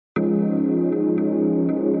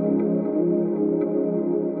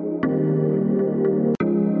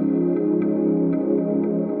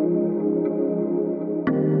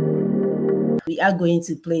We are going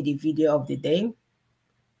to play the video of the day.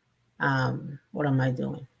 What am I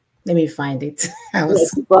doing? Let me find it.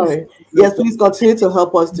 Yes, fine. Yes, please continue to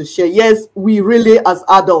help us to share. Yes, we really, as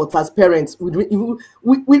adults, as parents, we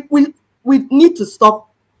need to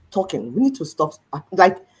stop talking. We need to stop.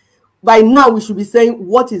 Like, by now, we should be saying,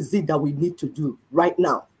 what is it that we need to do right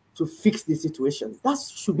now to fix the situation? That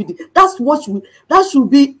should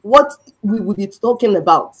be what we will be talking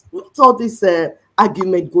about. What's all this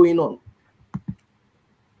argument going on?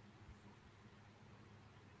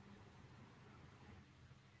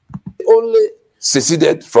 Only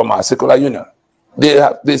seceded from our secular union.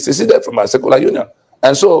 They seceded from our secular union.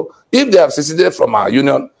 And so if they have seceded from our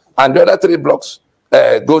union and the other 3 blocks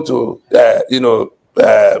go to,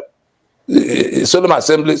 solemn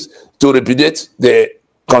assemblies to repudiate the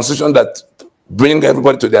constitution that bring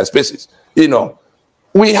everybody to their spaces,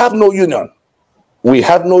 we have no union. We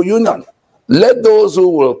have no union. Let those who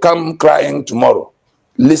will come crying tomorrow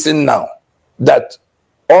listen now that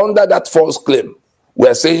under that false claim,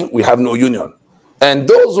 we're saying we have no union. And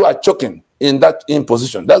those who are choking in that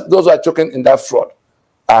imposition, those who are choking in that fraud,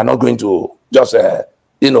 are not going to just,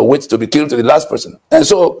 wait to be killed to the last person. And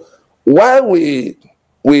so while we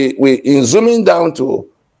in zooming down to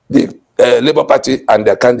the Labour Party and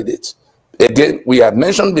their candidates, again, we have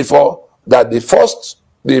mentioned before that the first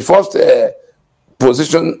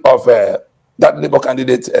position of that Labour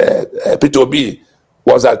candidate, P2B,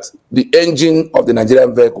 was that the engine of the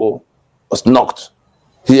Nigerian vehicle was knocked.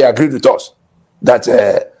 He agreed with us that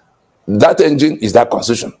that engine is that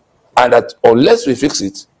constitution, and that unless we fix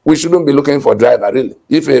it, we shouldn't be looking for a driver, really.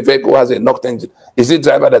 If a vehicle has a knocked engine, is it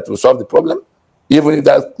driver that will solve the problem? Even if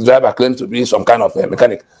that driver claims to be some kind of a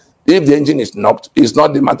mechanic. If the engine is knocked, it's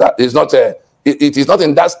not the matter, it is not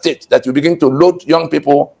in that state that you begin to load young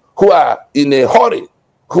people who are in a hurry,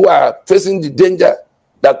 who are facing the danger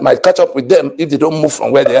that might catch up with them if they don't move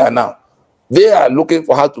from where they are now. They are looking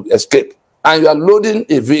for how to escape. And you are loading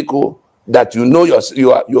a vehicle that you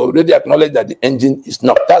already acknowledge that the engine is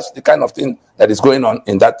not. That's the kind of thing that is going on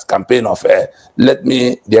in that campaign of let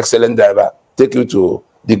me, the excellent driver, take you to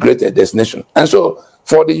the greater destination. And so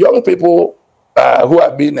for the young people who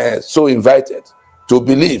have been so invited to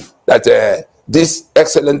believe that this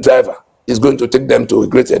excellent driver is going to take them to a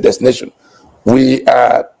greater destination,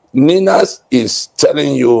 Ninas is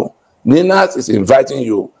telling you, Ninas is inviting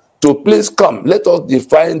you to please come. Let us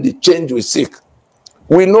define the change we seek.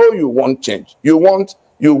 We know you want change. You want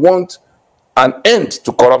an end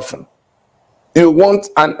to corruption. You want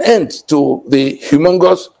an end to the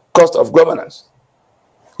humongous cost of governance.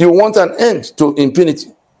 You want an end to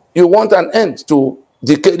impunity. You want an end to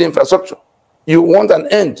decayed infrastructure. You want an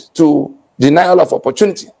end to denial of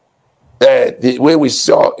opportunity, the way we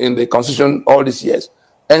saw in the Constitution all these years.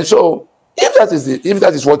 And so, if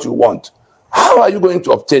that is what you want, how are you going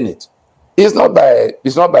to obtain it? It's not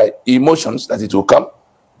by emotions that it will come,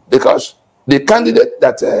 because the candidate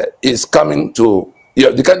that is coming to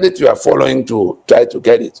the candidate you are following to try to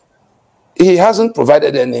get it, he hasn't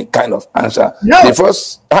provided any kind of answer. No. The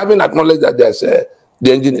first, having acknowledged that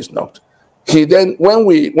the engine is knocked, he then, when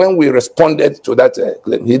we responded to that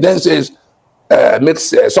claim, he then says,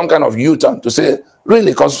 makes some kind of U-turn to say,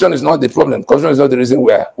 really, Constitution is not the problem. Constitution is not the reason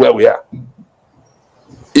where we are.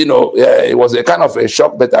 It was a kind of a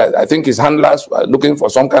shock, but I think his handlers were looking for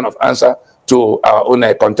some kind of answer to our own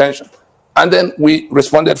contention. And then we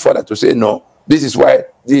responded further to say, no, this is why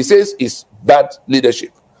he says it's bad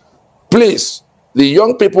leadership. Please, the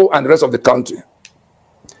young people and the rest of the country,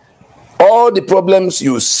 all the problems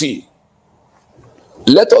you see,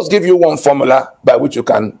 let us give you one formula by which you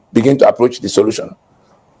can begin to approach the solution.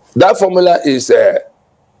 That formula is,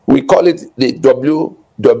 we call it the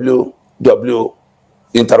WWW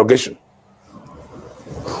interrogation.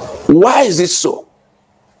 Why is it so?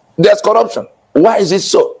 There's corruption. Why is it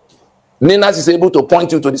so? Ninas is able to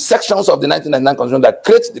point you to the sections of the 1999 Constitution that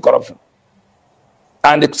creates the corruption,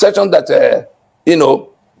 and the section that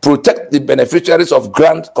protect the beneficiaries of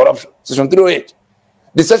grand corruption, section 308.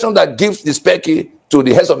 The section that gives the spare key to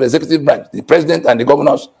the heads of the executive branch, the president and the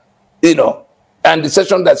governors, and the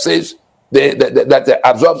section that says that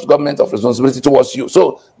absorbs government of responsibility towards you.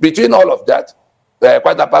 So between all of that,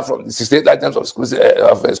 quite apart from the 68 items of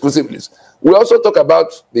exclusive list, we also talk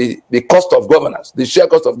about the cost of governance, the sheer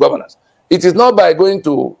cost of governance. It is not by going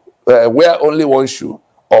to wear only one shoe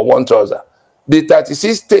or one trouser. The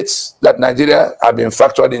 36 states that Nigeria have been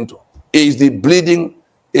fractured into is the bleeding,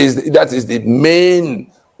 that is the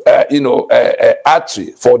main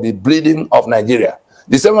artery for the bleeding of Nigeria.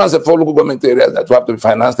 The same as the 4 local government areas that will have to be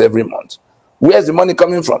financed every month. Where's the money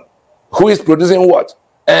coming from? Who is producing what?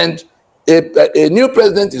 And a new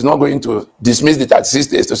president is not going to dismiss the 36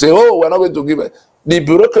 states to say, oh, we're not going to give it. The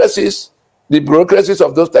bureaucracies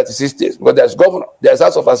of those 36 states, because there's governor, there's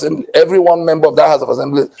House of Assembly. Every one member of that House of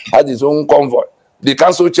Assembly has his own convoy. The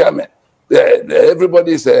council chairman,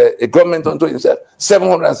 everybody is a government unto himself.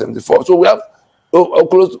 774. So we have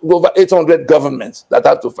close over 800 governments that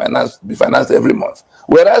have to be financed every month.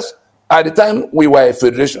 Whereas at the time we were a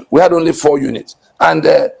federation, we had only 4 units. And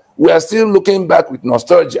we are still looking back with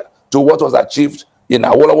nostalgia to what was achieved in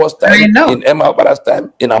Awolowo's time, in Emma Obara's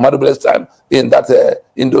time, in Ahmadu Bello's time, in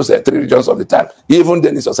those 3 regions of the time, even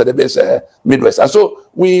Dennis Osadebe's Midwest. And so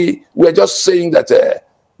we were just saying that the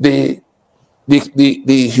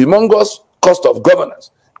humongous cost of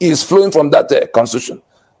governance is flowing from that constitution.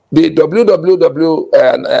 The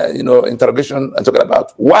WWW interrogation I'm talking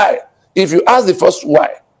about why. If you ask the first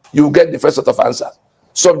why, you get the first set of answers.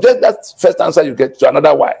 Subject that first answer you get to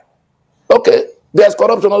another why. Okay, there's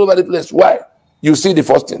corruption all over the place. Why? You see the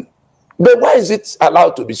first thing. But why is it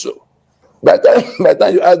allowed to be so? By the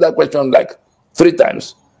time you ask that question like 3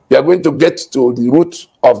 times, you are going to get to the root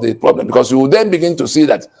of the problem, because you will then begin to see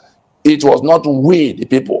that it was not we, the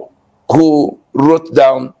people, who wrote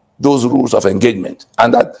down those rules of engagement,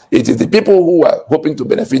 and that it is the people who are hoping to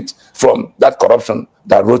benefit from that corruption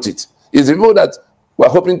that wrote it. It's the people that were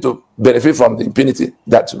hoping to benefit from the impunity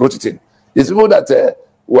that wrote it in. It's people that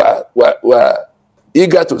were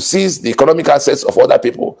eager to seize the economic assets of other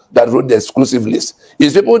people that wrote the exclusive list.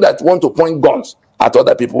 It's people that want to point guns at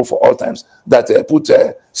other people for all times that put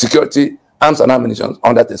security, arms and ammunition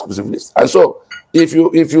on that exclusive list. And so if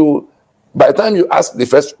you by the time you ask the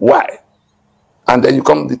first why, and then you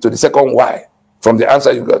come to the second why from the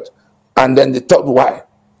answer you got, and then the third why,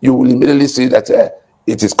 you will immediately see that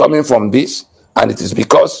it is coming from this, and it is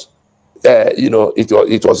because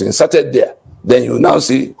it was inserted there. Then you now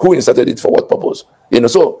see who inserted it for what purpose.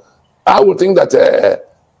 So I would think that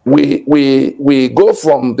we go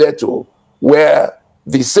from there to where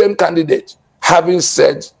the same candidate, having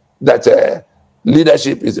said that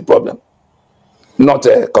leadership is the problem, not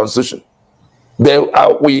a constitution,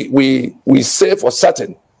 we say for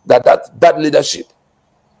certain that leadership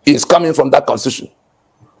is coming from that constitution.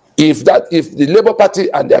 If the Labour Party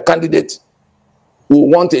and their candidate will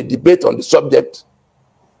want a debate on the subject,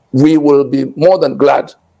 we will be more than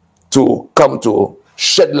glad to come to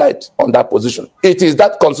shed light on that position. It is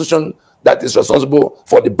that constitution that is responsible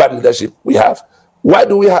for the bad leadership we have. Why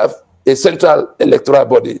do we have a central electoral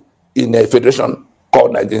body in a federation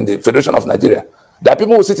called in the Federation of Nigeria? There are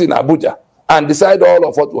people who sit in Abuja and decide all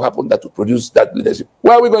of what will happen that will produce that leadership.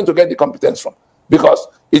 Where are we going to get the competence from? Because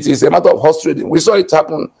it is a matter of horse trading. We saw it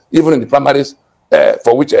happen even in the primaries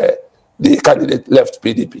for which the candidate left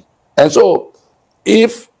PDP. And so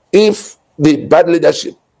if the bad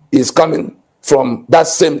leadership is coming from that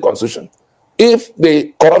same constitution, if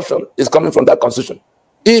the corruption is coming from that constitution,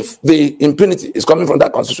 if the impunity is coming from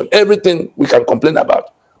that constitution, everything we can complain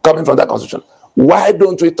about coming from that constitution, why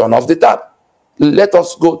don't we turn off the tap? Let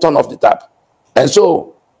us go turn off the tap. And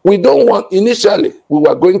so we don't want, initially, we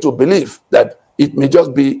were going to believe that it may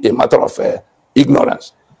just be a matter of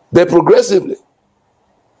ignorance. But progressively,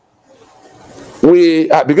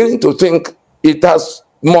 we are beginning to think it has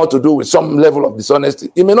more to do with some level of dishonesty.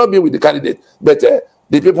 It may not be with the candidate, but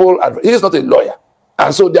the people, he is not a lawyer.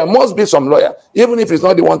 And so there must be some lawyer, even if he's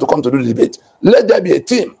not the one to come to do the debate. Let there be a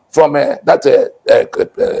team from that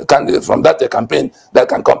candidate, from that campaign that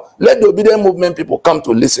can come. Let the obedient movement people come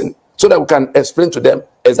to listen so that we can explain to them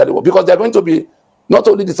exactly what, because they're going to be not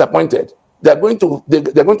only disappointed, they're going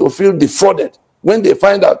to feel defrauded when they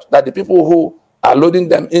find out that the people who are loading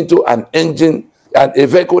them into an engine and a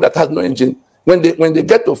vehicle that has no engine, when they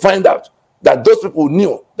get to find out that those people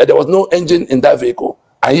knew that there was no engine in that vehicle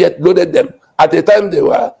and yet loaded them at the time they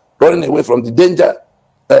were running away from the danger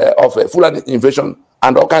of a Fulani invasion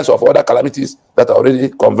and all kinds of other calamities that are already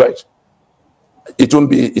converged. It won't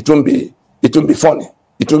be funny.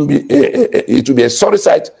 It will be a sorry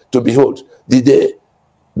sight to behold the day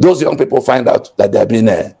those young people find out that they have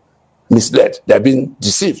been misled, they have been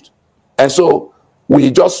deceived. And so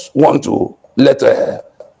we just want to let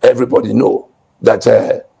everybody know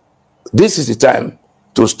that this is the time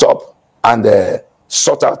to stop and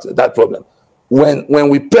sort out that problem. When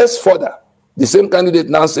we press further, the same candidate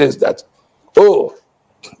now says that, oh,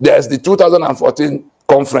 there's the 2014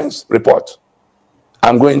 conference report.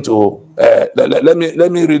 I'm going to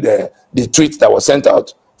let me read the tweet that was sent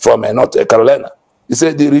out from North Carolina. He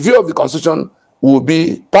said the review of the constitution will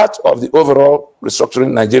be part of the overall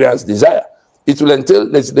restructuring Nigeria's desire. It will entail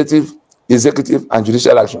legislative, executive, and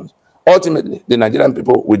judicial actions. Ultimately, the Nigerian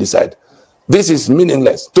people will decide. This is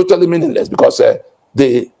meaningless, totally meaningless, because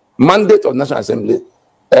the mandate of National Assembly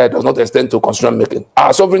does not extend to constitution making.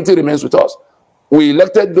 Our sovereignty remains with us. We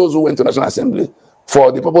elected those who went to National Assembly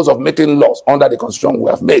for the purpose of making laws under the constitution we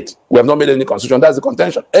have made. We have not made any constitution. That's the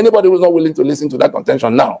contention. Anybody who is not willing to listen to that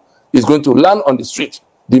contention now is going to learn on the street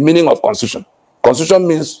the meaning of constitution.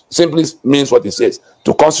 Constitution simply means what it says,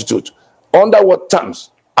 to constitute. Under what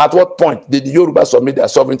terms, at what point did the Yoruba submit their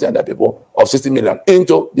sovereignty and their people of 60 million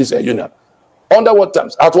into this union? Under what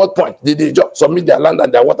terms, at what point did they submit their land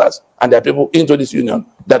and their waters and their people into this union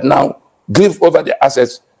that now give over their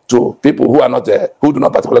assets to people who are not who do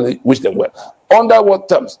not particularly wish them well? Under what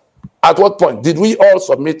terms, at what point did we all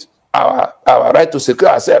submit our right to secure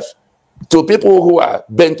ourselves to people who are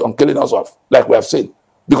bent on killing us off, like we have seen?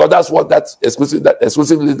 Because that's what that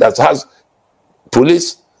exclusively that has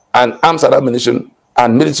police and arms and ammunition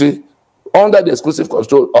and military under the exclusive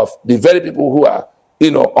control of the very people who are,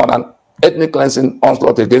 on an ethnic cleansing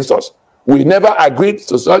onslaught against us. We never agreed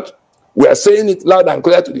to such. We are saying it loud and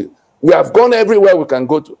clear to you. We have gone everywhere we can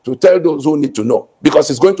go to tell those who need to know, because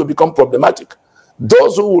it's going to become problematic.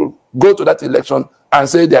 Those who will go to that election and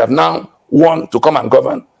say they have now won to come and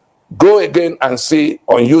govern, go again and see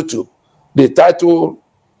on YouTube the title,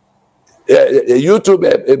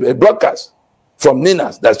 a broadcast from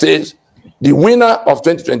Ninas that says the winner of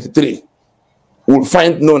 2023 will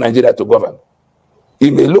find no Nigeria to govern.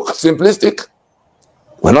 It may look simplistic.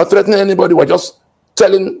 We're not threatening anybody. We're just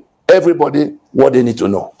telling everybody what they need to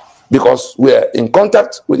know, because we're in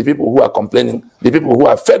contact with the people who are complaining, the people who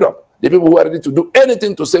are fed up, the people who are ready to do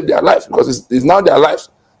anything to save their lives, because it's now their lives.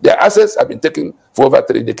 Their assets have been taken for over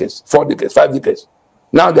 3 decades, 4 decades, 5 decades.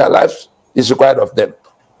 Now their lives is required of them.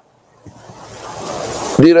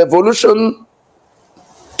 The revolution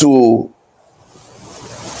to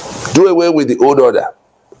do away with the old order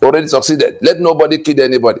already succeeded. Let nobody kill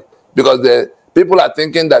anybody, because the people are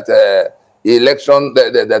thinking that election,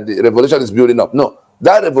 that the revolution is building up. No,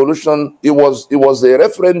 that revolution, it was a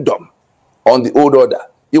referendum on the old order.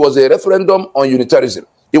 It was a referendum on unitarism.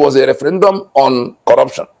 It was a referendum on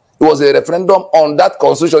corruption. It was a referendum on that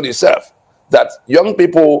constitution itself, that young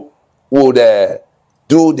people would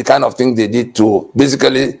do the kind of thing they did to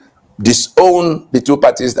basically disown the two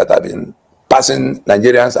parties that have been passing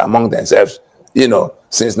Nigerians among themselves,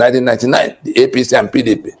 since 1999, the APC and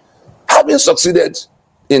PDP. Having succeeded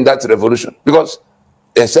in that revolution, because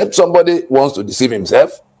except somebody wants to deceive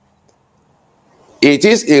himself, it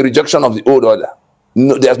is a rejection of the old order.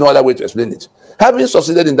 No, there's no other way to explain it. Having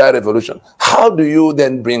succeeded in that revolution, how do you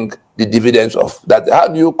then bring the dividends of that? How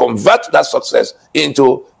do you convert that success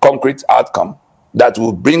into concrete outcome that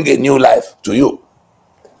will bring a new life to you?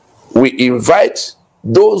 We invite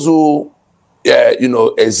those who,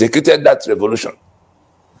 executed that revolution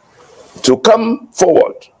to come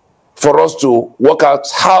forward for us to work out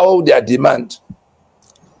how their demand,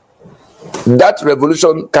 that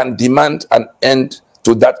revolution can demand an end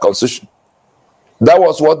to that constitution. That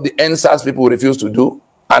was what the NSAS people refused to do,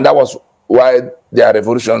 and that was why their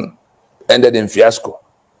revolution ended in fiasco.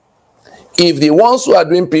 If the ones who are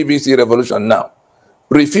doing PVC revolution now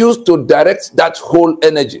refuse to direct that whole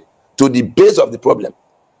energy to the base of the problem,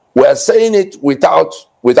 we are saying it without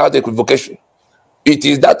equivocation. It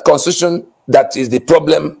is that constitution that is the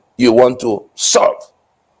problem you want to solve.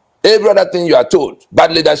 Every other thing you are told,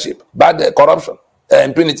 bad leadership, bad corruption,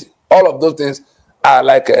 impunity, all of those things are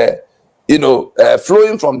like,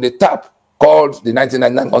 flowing from the tap called the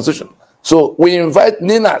 1999 Constitution. So we invite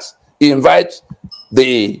Ninas, invite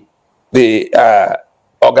the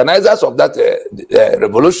organizers of that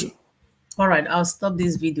revolution. All right, I'll stop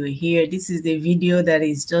this video here. This is the video that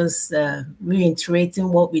is just reiterating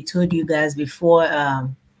what we told you guys before.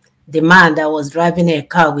 The man that was driving a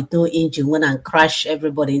car with no engine went and crashed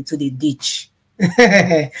everybody into the ditch.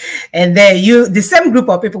 And then the same group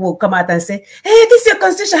of people will come out and say, hey, this is your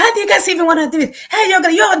constitution. How do you guys even want to do it? Hey,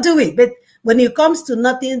 you'll do it. But when it comes to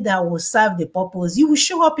nothing that will serve the purpose, you will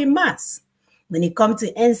show up in mass. When it comes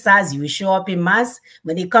to NSAS, you show up in mass.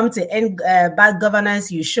 When it comes to bad governance,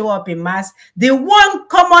 you show up in mass. The one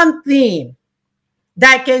common thing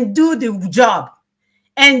that can do the job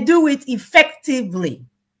and do it effectively,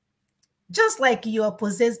 just like you are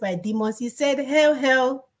possessed by demons, he said,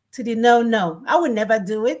 hell to the no. I would never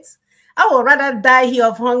do it. I would rather die here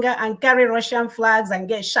of hunger and carry Russian flags and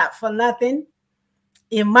get shot for nothing.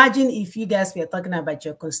 Imagine if you guys were talking about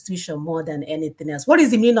your constitution more than anything else. What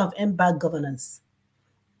is the meaning of bad governance?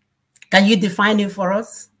 Can you define it for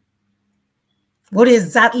us? What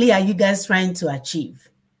exactly are you guys trying to achieve?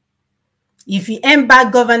 If you end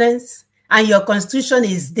bad governance and your constitution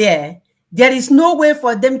is there is no way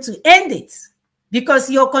for them to end it, because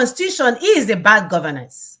your constitution is a bad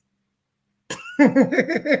governance.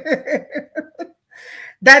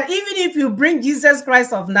 That even if you bring Jesus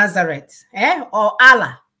Christ of Nazareth, or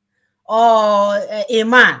Allah, or a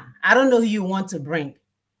man, I don't know who you want to bring.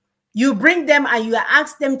 You bring them and you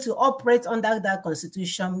ask them to operate under that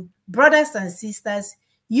constitution, brothers and sisters,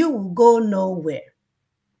 you will go nowhere.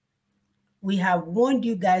 We have warned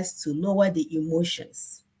you guys to lower the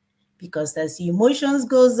emotions, because as the emotions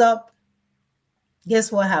goes up,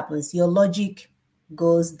 guess what happens? Your logic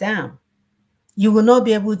goes down. You will not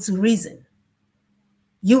be able to reason.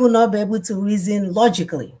 You will not be able to reason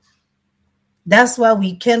logically. That's why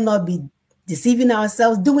we cannot be deceiving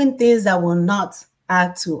ourselves, doing things that will not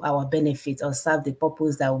add to our benefit or serve the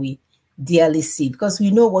purpose that we dearly see, because we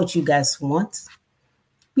know what you guys want.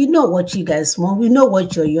 We know what you guys want. We know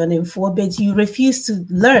what you're yearning for, but you refuse to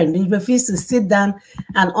learn. You refuse to sit down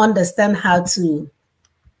and understand how to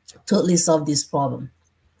totally solve this problem.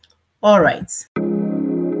 All right.